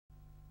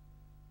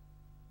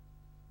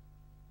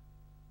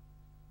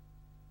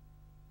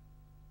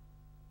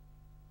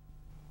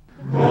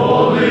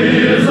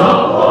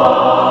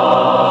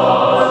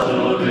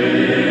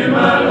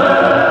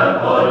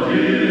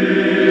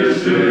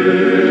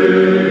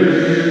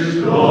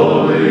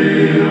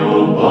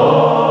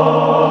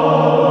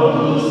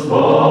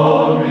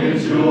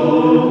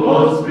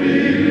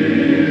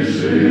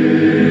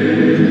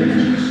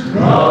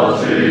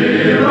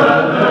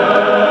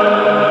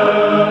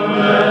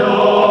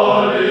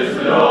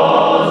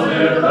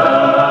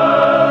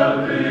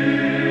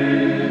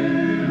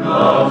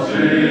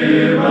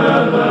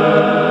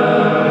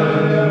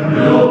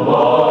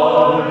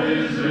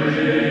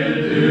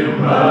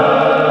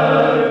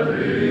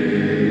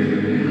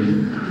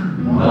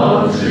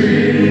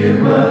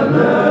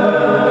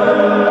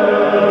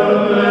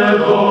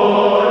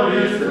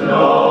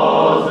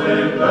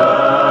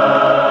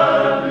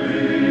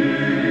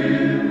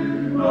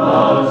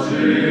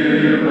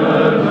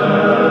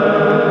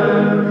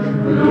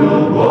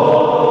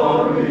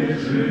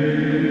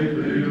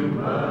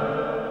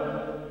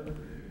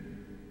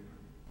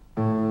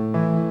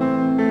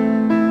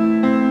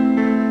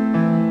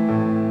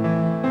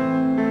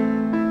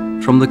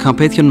From the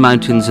Carpathian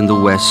Mountains in the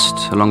west,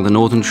 along the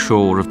northern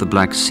shore of the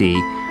Black Sea,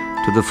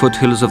 to the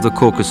foothills of the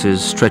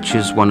Caucasus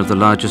stretches one of the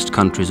largest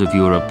countries of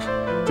Europe,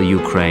 the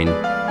Ukraine.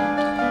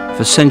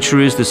 For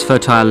centuries, this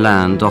fertile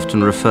land,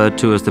 often referred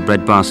to as the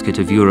breadbasket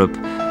of Europe,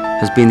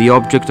 has been the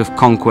object of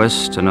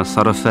conquest and a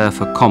thoroughfare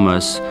for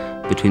commerce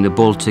between the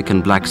Baltic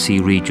and Black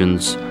Sea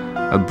regions,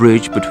 a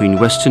bridge between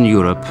Western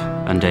Europe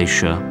and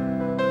Asia.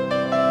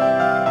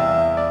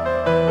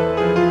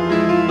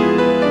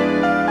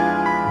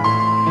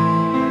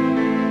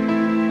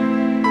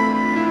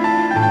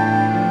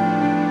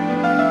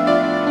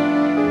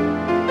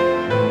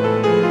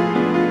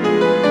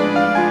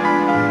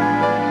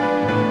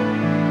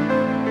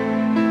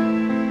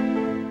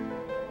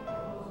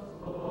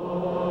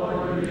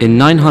 In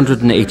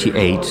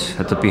 988,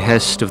 at the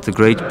behest of the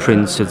great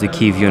prince of the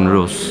Kievan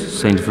Rus,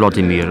 Saint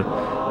Vladimir,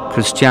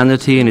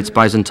 Christianity in its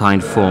Byzantine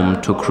form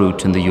took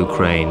root in the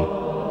Ukraine.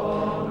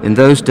 In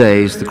those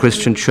days, the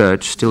Christian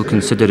Church still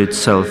considered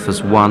itself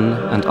as one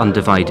and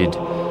undivided,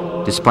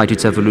 despite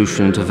its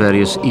evolution into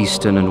various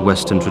Eastern and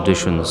Western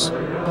traditions.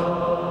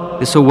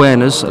 This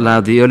awareness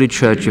allowed the early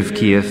Church of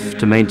Kiev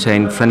to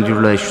maintain friendly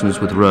relations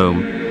with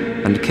Rome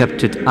and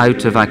kept it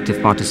out of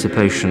active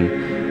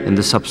participation in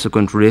the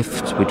subsequent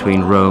rift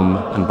between Rome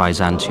and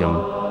Byzantium.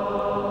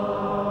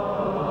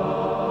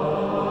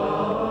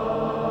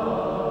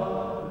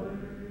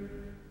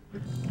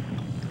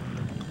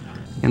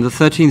 In the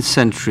 13th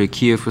century,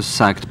 Kiev was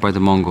sacked by the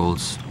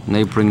Mongols.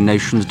 Neighboring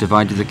nations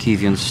divided the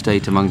Kievan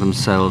state among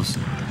themselves.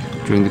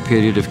 During the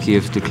period of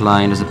Kiev's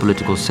decline as a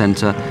political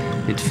center,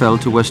 it fell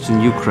to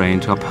Western Ukraine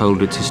to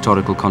uphold its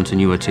historical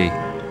continuity.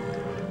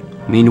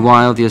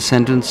 Meanwhile, the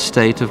ascendant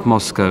state of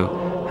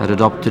Moscow had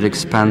adopted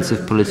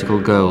expansive political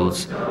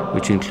goals,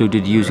 which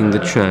included using the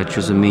Church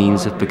as a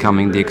means of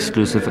becoming the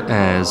exclusive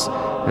heirs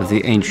of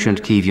the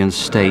ancient Kievan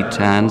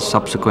state and,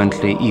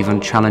 subsequently, even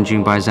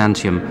challenging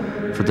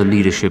Byzantium for the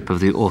leadership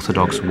of the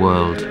Orthodox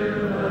world.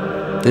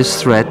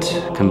 This threat,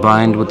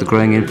 combined with the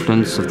growing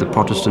influence of the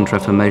Protestant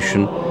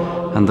Reformation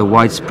and the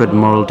widespread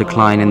moral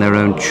decline in their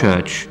own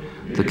church,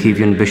 the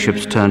Kievan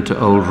bishops turned to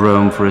Old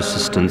Rome for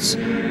assistance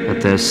at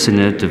their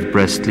Synod of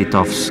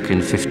Brest-Litovsk in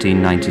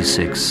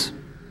 1596.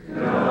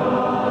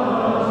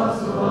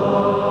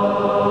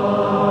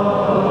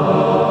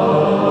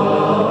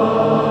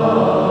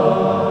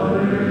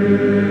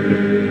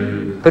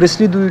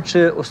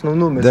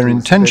 Their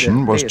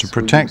intention was to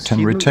protect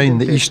and retain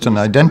the Eastern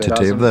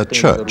identity of their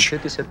church,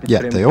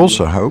 yet they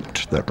also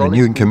hoped that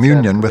renewing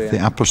communion with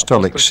the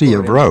Apostolic See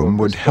of Rome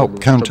would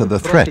help counter the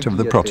threat of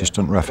the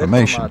Protestant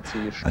Reformation,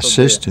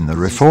 assist in the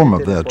reform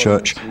of their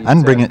church,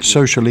 and bring its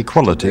social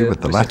equality with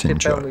the Latin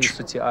Church.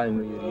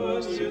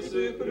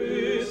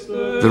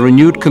 The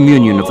renewed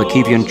communion of the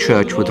Kievan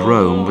Church with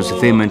Rome was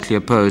vehemently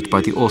opposed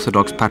by the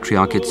Orthodox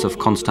Patriarchates of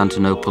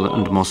Constantinople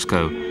and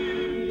Moscow.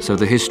 So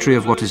the history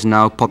of what is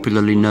now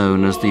popularly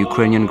known as the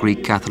Ukrainian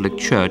Greek Catholic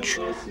Church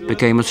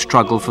became a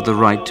struggle for the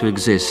right to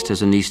exist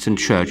as an Eastern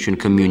Church in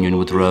communion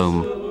with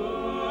Rome.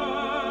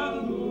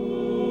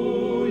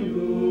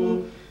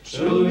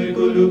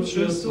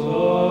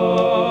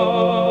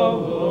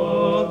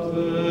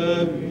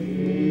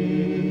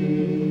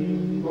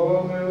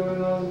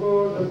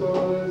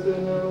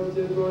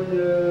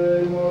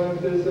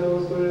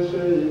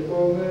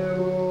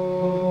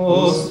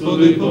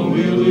 Господи,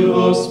 помилуй,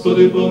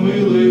 Господи,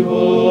 помилуй,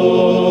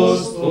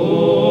 Господи,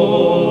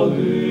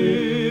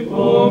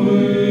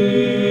 помилуй.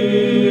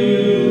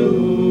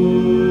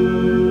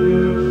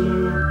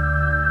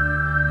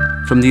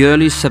 From the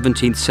early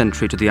 17th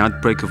century to the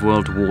outbreak of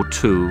World War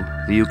II,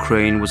 the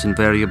Ukraine was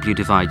invariably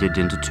divided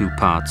into two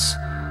parts,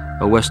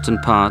 a western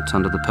part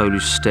under the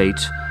Polish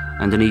state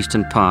and an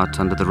eastern part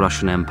under the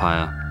Russian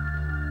Empire.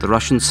 The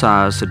Russian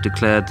Tsars had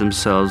declared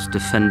themselves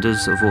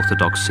defenders of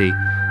orthodoxy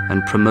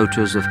and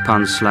promoters of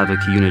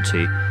pan-Slavic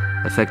unity,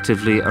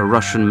 effectively a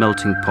Russian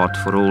melting pot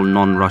for all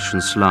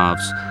non-Russian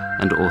Slavs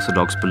and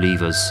Orthodox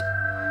believers.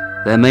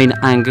 Their main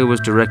anger was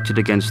directed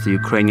against the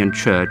Ukrainian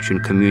Church in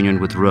communion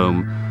with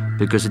Rome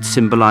because it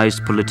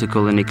symbolized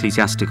political and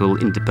ecclesiastical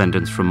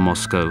independence from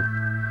Moscow.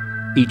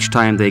 Each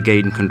time they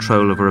gained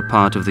control over a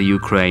part of the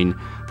Ukraine,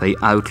 they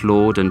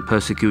outlawed and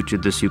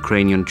persecuted this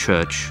Ukrainian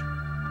Church.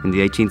 In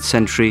the 18th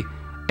century,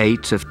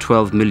 8 of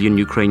 12 million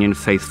Ukrainian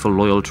faithful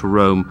loyal to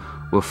Rome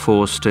were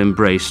forced to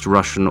embrace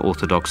Russian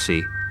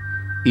Orthodoxy.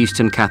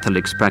 Eastern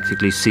Catholics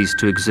practically ceased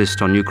to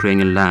exist on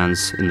Ukrainian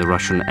lands in the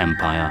Russian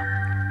Empire.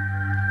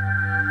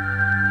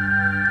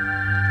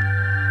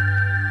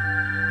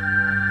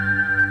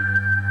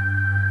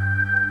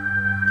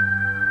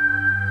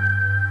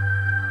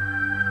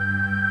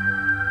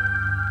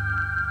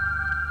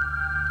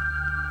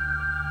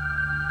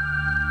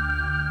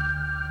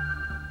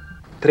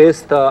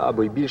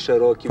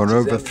 For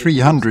over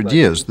 300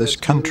 years, this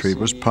country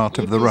was part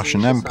of the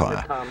Russian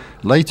Empire.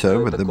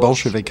 Later, with the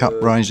Bolshevik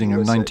uprising of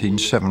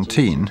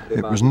 1917,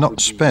 it was not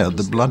spared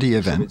the bloody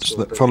events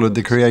that followed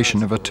the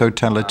creation of a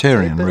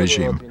totalitarian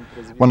regime,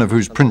 one of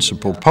whose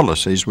principal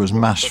policies was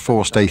mass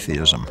forced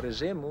atheism.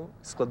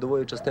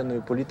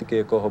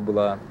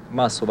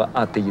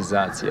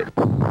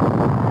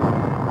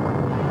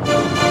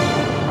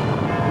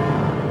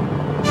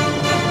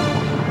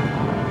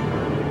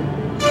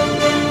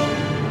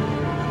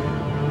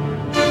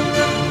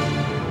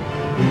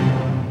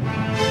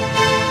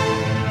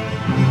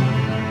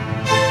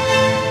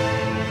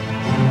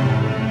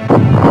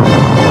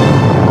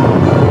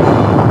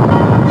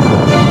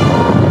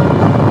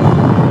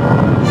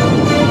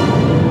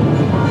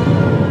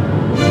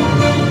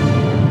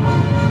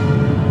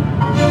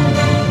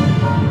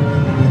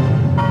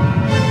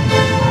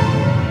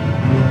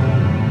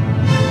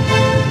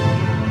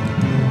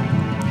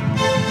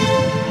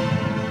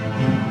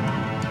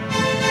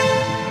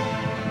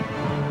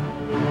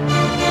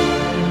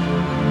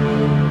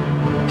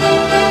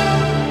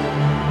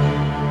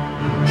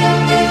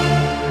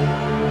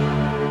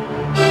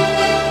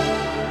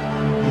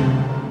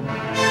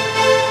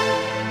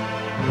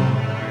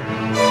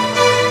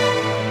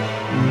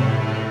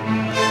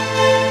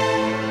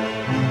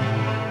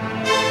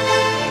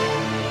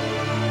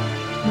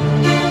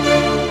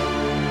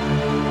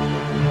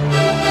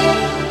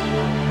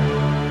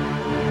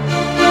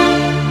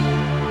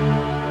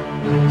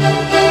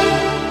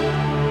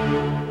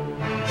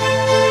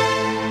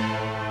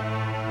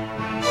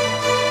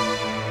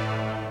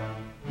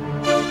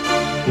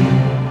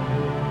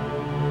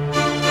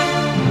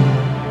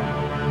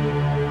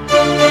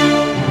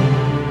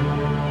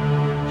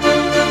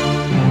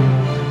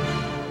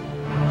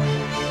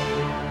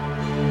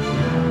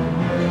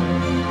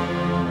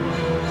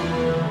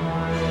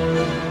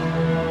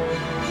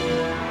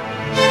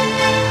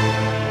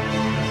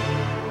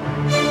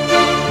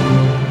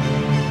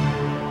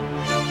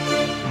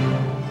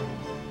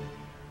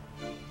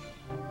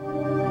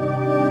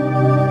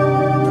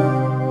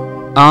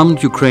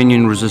 Armed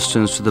Ukrainian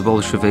resistance to the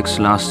Bolsheviks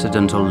lasted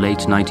until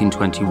late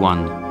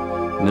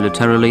 1921.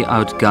 Militarily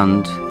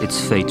outgunned,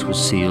 its fate was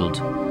sealed.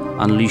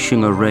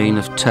 Unleashing a reign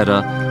of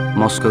terror,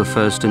 Moscow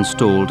first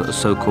installed a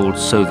so-called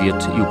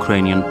Soviet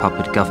Ukrainian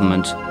puppet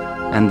government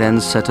and then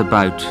set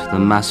about the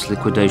mass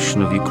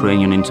liquidation of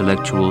Ukrainian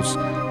intellectuals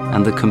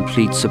and the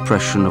complete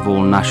suppression of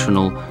all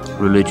national,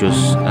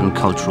 religious and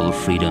cultural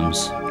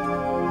freedoms.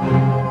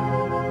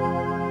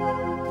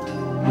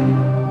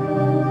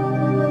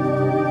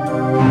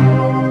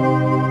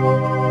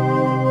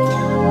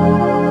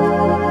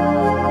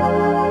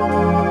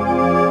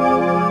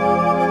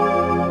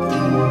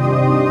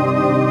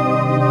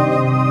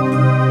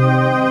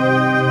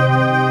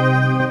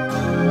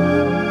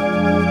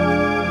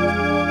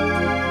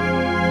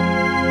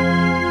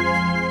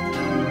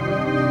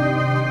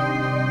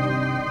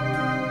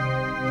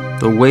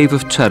 The wave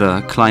of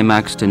terror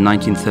climaxed in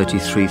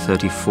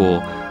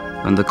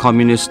 1933-34 when the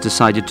communists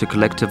decided to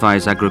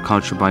collectivize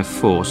agriculture by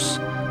force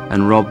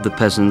and rob the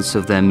peasants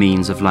of their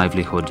means of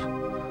livelihood.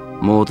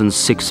 More than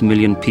 6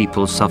 million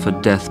people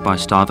suffered death by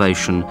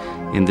starvation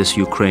in this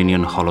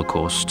Ukrainian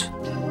Holocaust.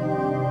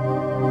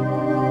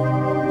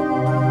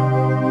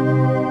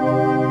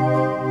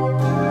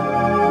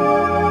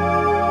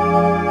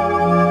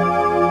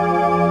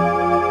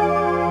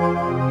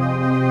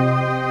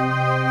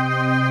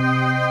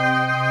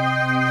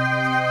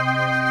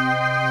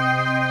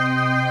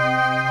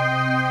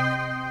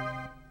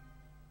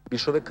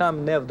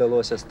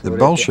 The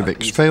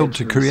Bolsheviks failed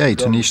to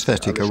create an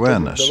aesthetic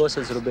awareness,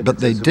 but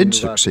they did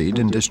succeed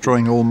in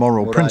destroying all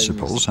moral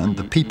principles and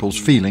the people's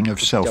feeling of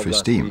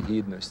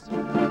self-esteem.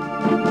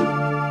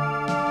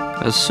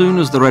 As soon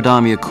as the Red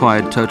Army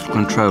acquired total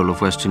control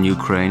of Western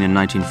Ukraine in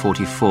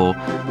 1944,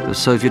 the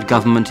Soviet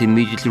government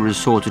immediately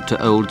resorted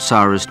to old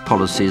Tsarist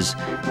policies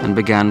and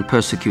began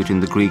persecuting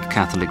the Greek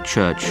Catholic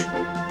Church,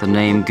 the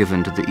name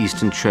given to the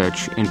Eastern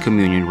Church in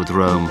communion with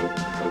Rome.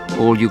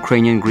 All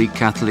Ukrainian Greek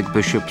Catholic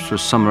bishops were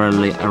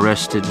summarily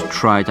arrested,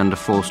 tried under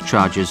false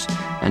charges,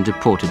 and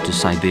deported to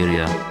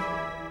Siberia.